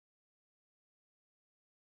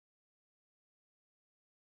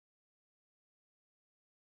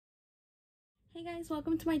Hey guys,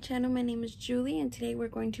 welcome to my channel. My name is Julie and today we're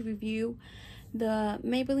going to review the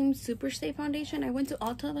Maybelline Superstay foundation. I went to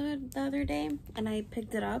Ulta the other day and I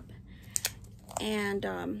picked it up, and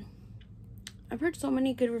I've heard so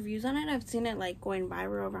many good reviews on it. I've seen it like going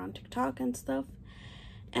viral around TikTok and stuff,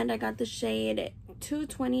 and I got the shade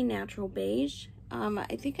 220 Natural Beige.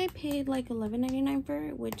 I think I paid like $11.99 for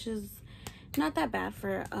it, which is not that bad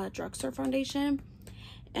for a drugstore foundation,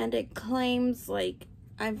 and it claims like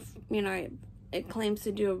it claims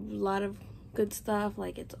to do a lot of good stuff,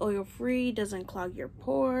 like it's oil free, doesn't clog your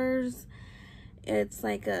pores, it's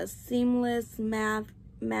like a seamless matte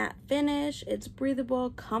finish, it's breathable,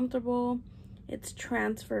 comfortable, it's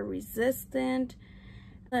transfer resistant,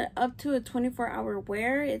 up to a 24-hour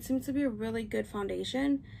wear. It seems to be a really good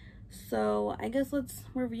foundation, so I guess let's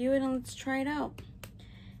review it and let's try it out.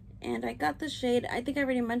 And I got the shade, I think I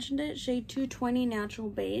already mentioned it, shade 220 Natural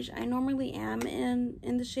Beige. I normally am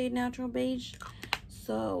in the shade Natural Beige,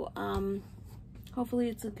 so hopefully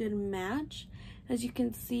it's a good match. As you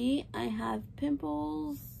can see, I have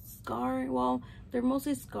pimples, scar, well, they're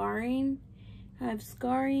mostly scarring. I have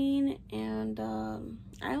scarring, and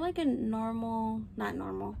I like a not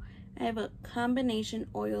normal, I have a combination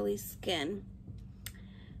oily skin.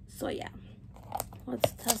 So yeah,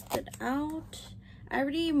 let's test it out. I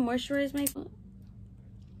already moisturized my face.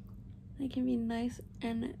 It can be nice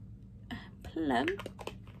and plump.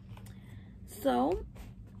 So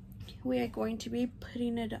we are going to be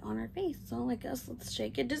putting it on our face. So I guess let's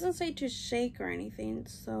shake. It doesn't say to shake or anything.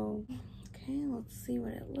 So okay, let's see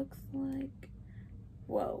what it looks like.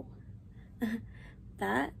 Whoa,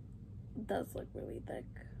 that does look really thick.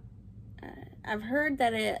 I've heard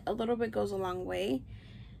that a little bit goes a long way.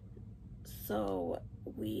 So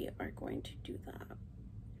we are going to do that.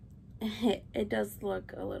 It does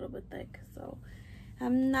look a little bit thick, so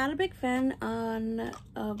I'm not a big fan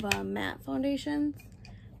of matte foundations,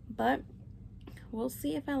 but we'll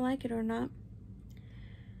see if I like it or not.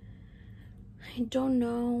 I don't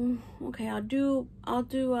know. Okay, I'll do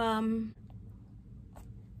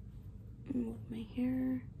move my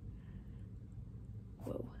hair.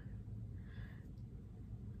 Whoa,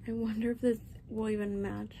 I wonder if this will even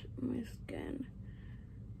match my skin.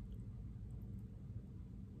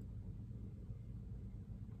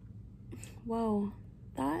 Whoa,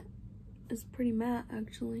 that is pretty matte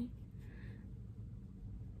actually.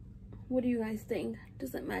 What do you guys think?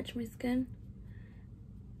 Does it match my skin?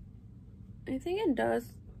 I think it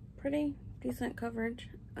does. Pretty decent coverage.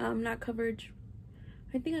 Not coverage.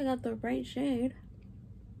 I think I got the right shade.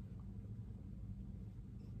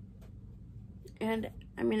 And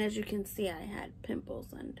I mean, as you can see, I had pimples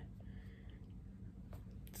and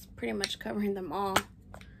it's pretty much covering them all.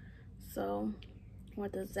 So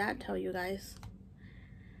what does that tell you guys?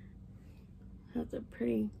 That's a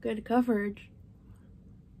pretty good coverage.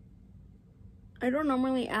 I don't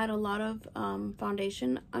normally add a lot of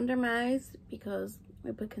foundation under my eyes because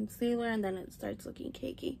I put concealer and then it starts looking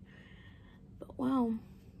cakey. But wow,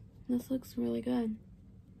 this looks really good.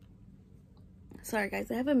 Sorry guys,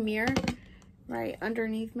 I have a mirror right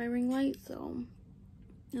underneath my ring light, so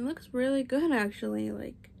it looks really good actually.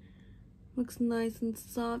 Like, looks nice and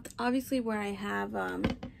soft. Obviously where I have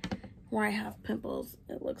pimples,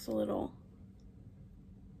 it looks a little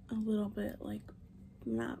bit like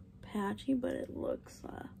not patchy, but it looks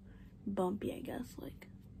bumpy, I guess. Like,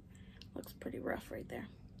 looks pretty rough right there.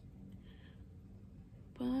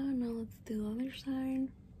 But now let's do the other side.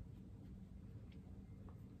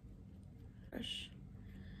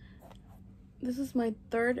 This is my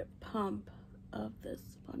third pump of this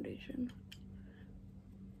foundation.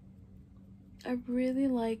 I really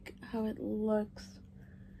like how it looks.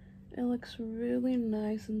 It looks really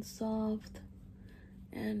nice and soft,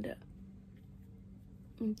 and it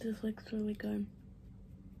just looks really good.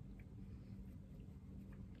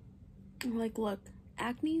 Like, look,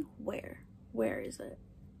 acne, where is it?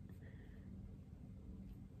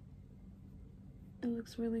 It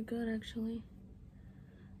looks really good actually.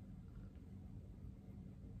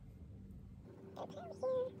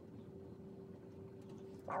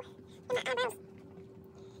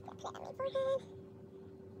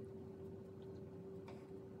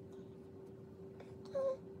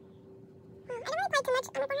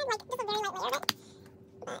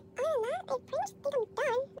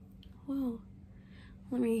 Wow,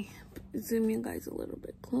 let me zoom you guys a little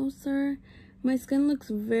bit closer. My skin looks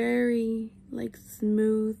very like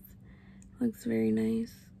smooth, looks very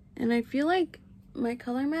nice, and I feel like my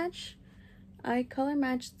color match, I color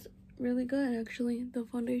matched really good actually. The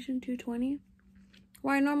foundation 220.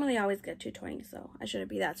 Well, I normally always get 220, so I shouldn't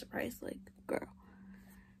be that surprised, like, girl.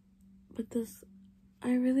 But this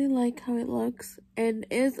I really like how it looks. It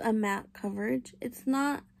is a matte coverage. It's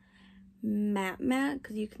not matte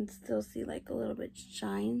because you can still see like a little bit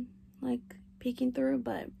shine like peeking through,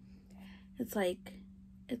 but it's like,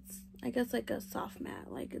 it's I guess like a soft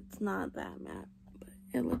matte. Like it's not that matte, but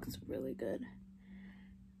it looks really good.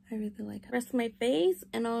 I really like it. Rest my face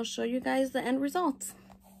and I'll show you guys the end results.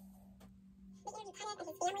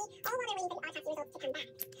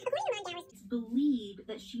 It's believed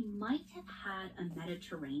that she might have had a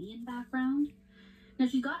Mediterranean background. Now,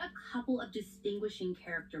 she's got a couple of distinguishing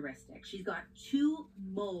characteristics. She's got 2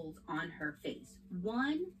 moles on her face,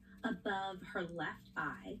 one above her left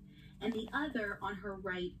eye and the other on her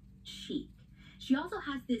right cheek. She also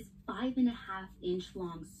has this 5.5-inch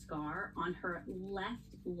long scar on her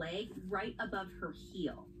left leg right above her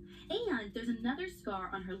heel. And there's another scar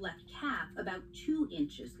on her left calf about 2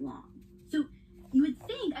 inches long. So you would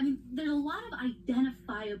think, I mean, there's a lot of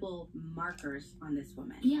identifiable markers on this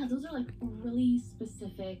woman. Yeah, those are like really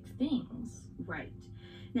specific things. Right.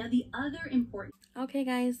 Now, the other important... Okay,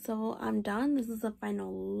 guys, so I'm done. This is the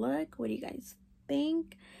final look. What do you guys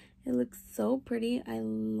think? It looks so pretty. I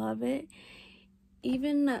love it.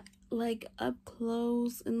 Even like up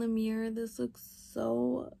close in the mirror, this looks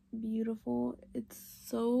so beautiful. It's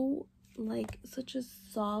so like such a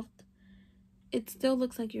soft, it still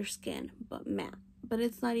looks like your skin but matte, but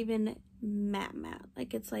it's not even matte,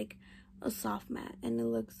 like it's like a soft matte, and it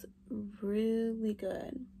looks really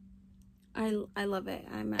good. I love it.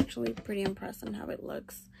 I'm actually pretty impressed on how it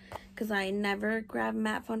looks, because I never grab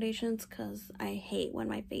matte foundations because I hate when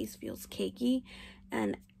my face feels cakey,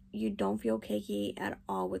 and you don't feel cakey at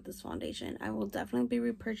all with this foundation. I will definitely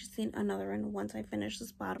be repurchasing another one once I finish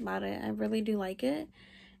this bottle about it. I really do like it.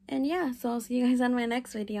 And yeah, so I'll see you guys on my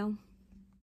next video.